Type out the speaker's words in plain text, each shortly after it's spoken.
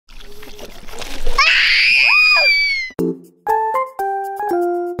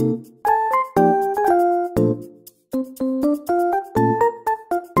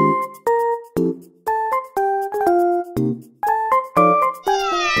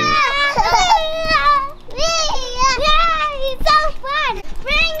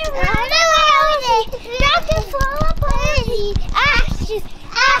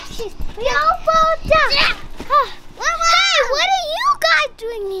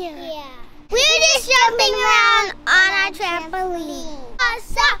trampoline.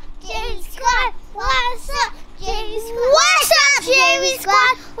 What's up, JV Squad? What's up, JV Squad? What's up, JV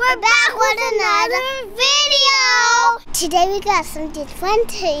Squad? We're back with another video. Today we got something fun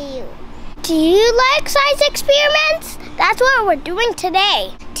to you. Do you like science experiments? That's what we're doing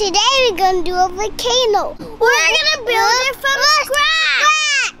today. Today we're gonna do a volcano. We're gonna build it from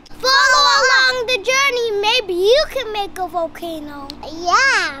scratch. Follow along the journey. Maybe you can make a volcano.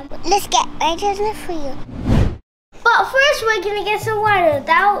 Yeah. Let's get right to it for you. But first we're gonna get some water.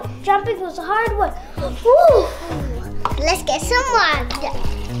 That jumping was a hard one. Woo. Let's get some water.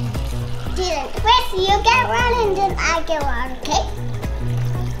 First you get one and then I get one, okay?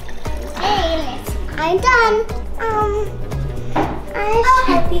 Okay, I'm done. I'm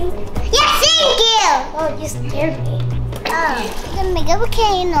happy. Yes, thank you. Oh, you scared me. We're gonna make a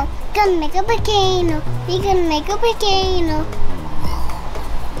volcano. We're gonna make a volcano. We're gonna make a volcano.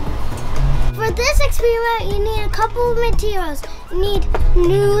 For this experiment, you need a couple of materials. You need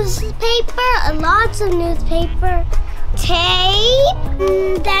newspaper, lots of newspaper, tape,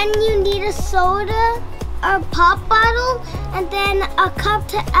 then you need a soda or pop bottle, and then a cup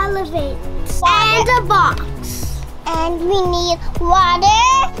to elevate, and a box. And we need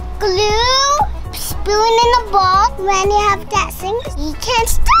water, glue, spoon in a bowl. When you have that thing, you can't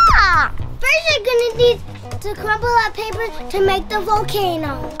stop. First, you're gonna need to crumple that paper to make the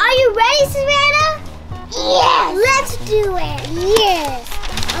volcano. Are you ready, Savannah? Yes. Let's do it. Yes.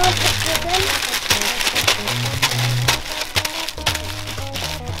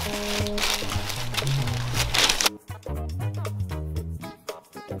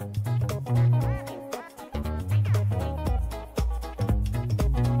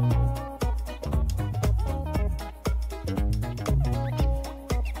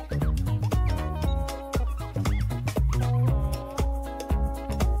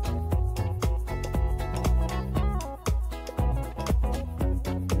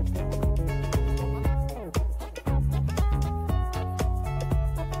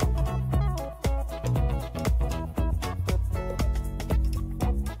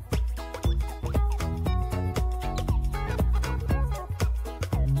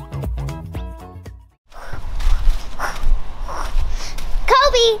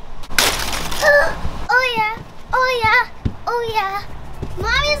 Oh yeah, oh yeah, oh yeah.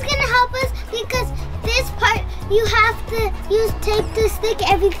 Mommy's gonna help us because this part you have to use tape to stick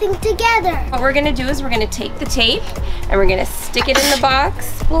everything together. What we're gonna do is we're gonna take the tape and we're gonna stick it in the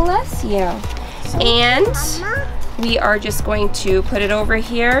box. Bless you. And we are just going to put it over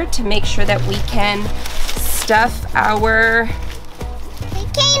here to make sure that we can stuff our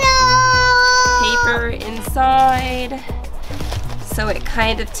paper inside. So it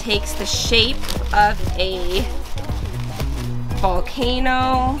kind of takes the shape of a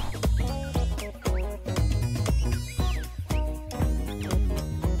volcano.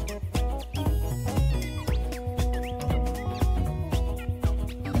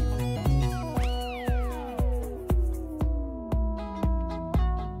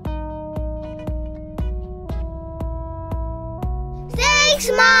 Thanks,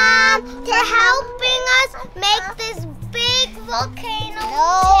 Mom, for helping us make this big volcano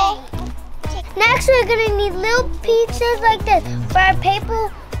shape. Next, we're gonna need little pieces like this for our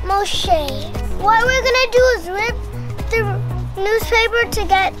paper mache. What we're gonna do is rip the newspaper to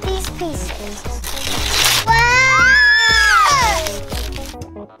get these pieces. Wow!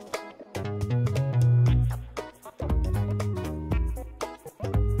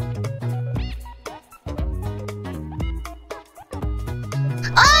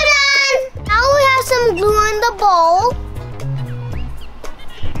 All done! Now we have some glue in the bowl.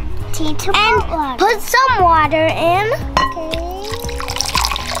 And put some water in. Okay.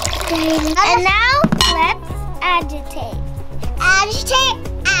 And now let's agitate. Agitate,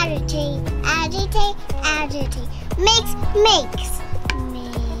 agitate, agitate, agitate. Mix.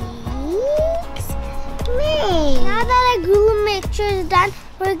 Now that our glue mixture is done,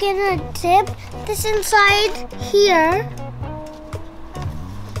 we're gonna dip this inside here.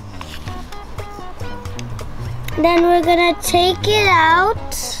 Then we're gonna take it out.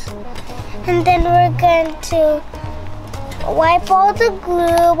 And then we're going to wipe all the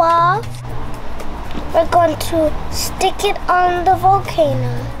glue off. We're going to stick it on the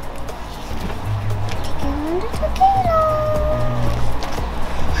volcano. Stick it on the volcano.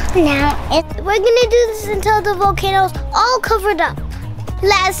 Now, we're going to do this until the volcano's all covered up.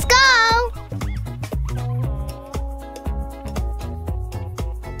 Let's go!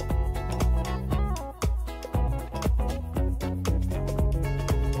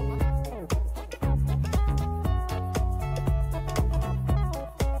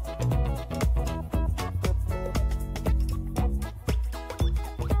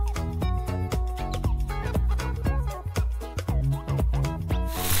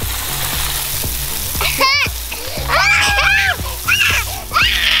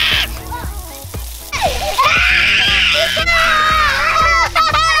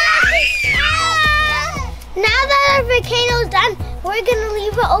 we're gonna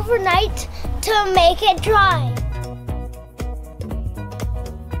leave it overnight to make it dry.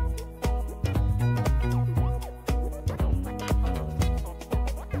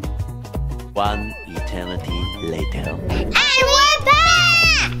 One eternity later. And we're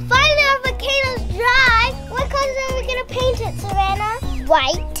back! Finally our volcano's dry. What colors are we gonna paint it, Savannah?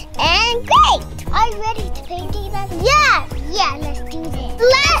 White and gray. Are you ready to paint it? Yeah! Yeah, let's do this.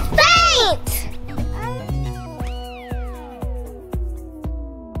 Let's paint!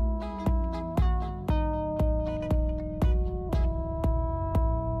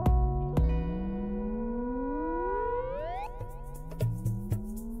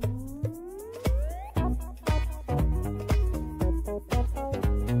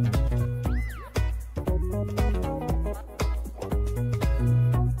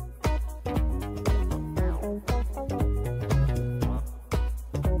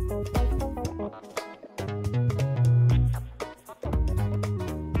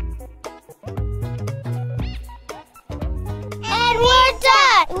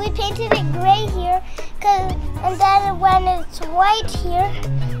 We painted it gray here, and then when it's white here,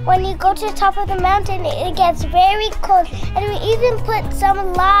 when you go to the top of the mountain, it gets very cold. And we even put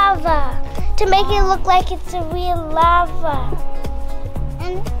some lava to make it look like it's a real lava.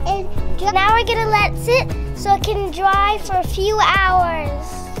 And now we're gonna let it sit so it can dry for a few hours.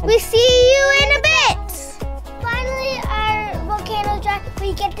 We see you in a bit. Finally, our volcano's dry.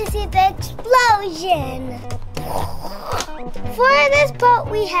 We get to see the explosion. For this boat,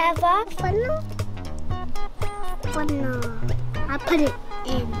 we have a funnel. I'll put it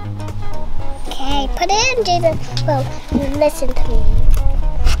in. Okay, put it in, Jaden. Well, listen to me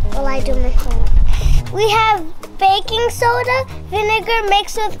while I do my homework. We have baking soda, vinegar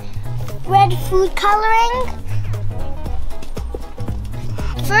mixed with red food coloring.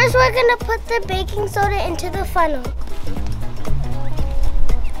 First, we're gonna put the baking soda into the funnel.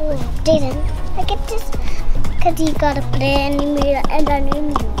 Oh, Jaden, I get this. Because you gotta put it in the mirror and I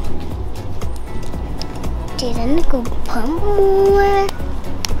named you. Jaden, go pump more.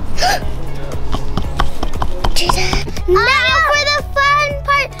 Jaden. Now for the fun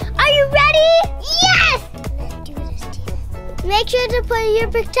part. Are you ready? Yes! Let's do this, Jaden. Make sure to put your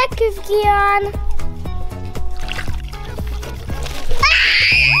protective gear on.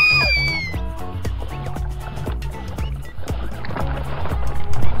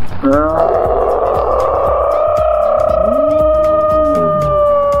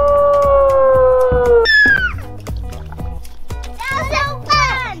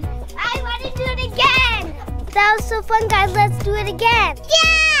 That was so fun, guys. Let's do it again.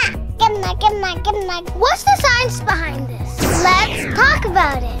 Yeah! What's the science behind this? Let's talk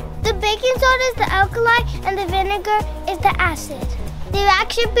about it. The baking soda is the alkali and the vinegar is the acid. The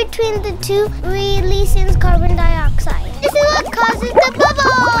reaction between the two releases carbon dioxide. This is what causes the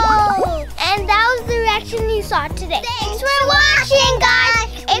bubble. And that was the reaction you saw today. Thanks for watching, guys.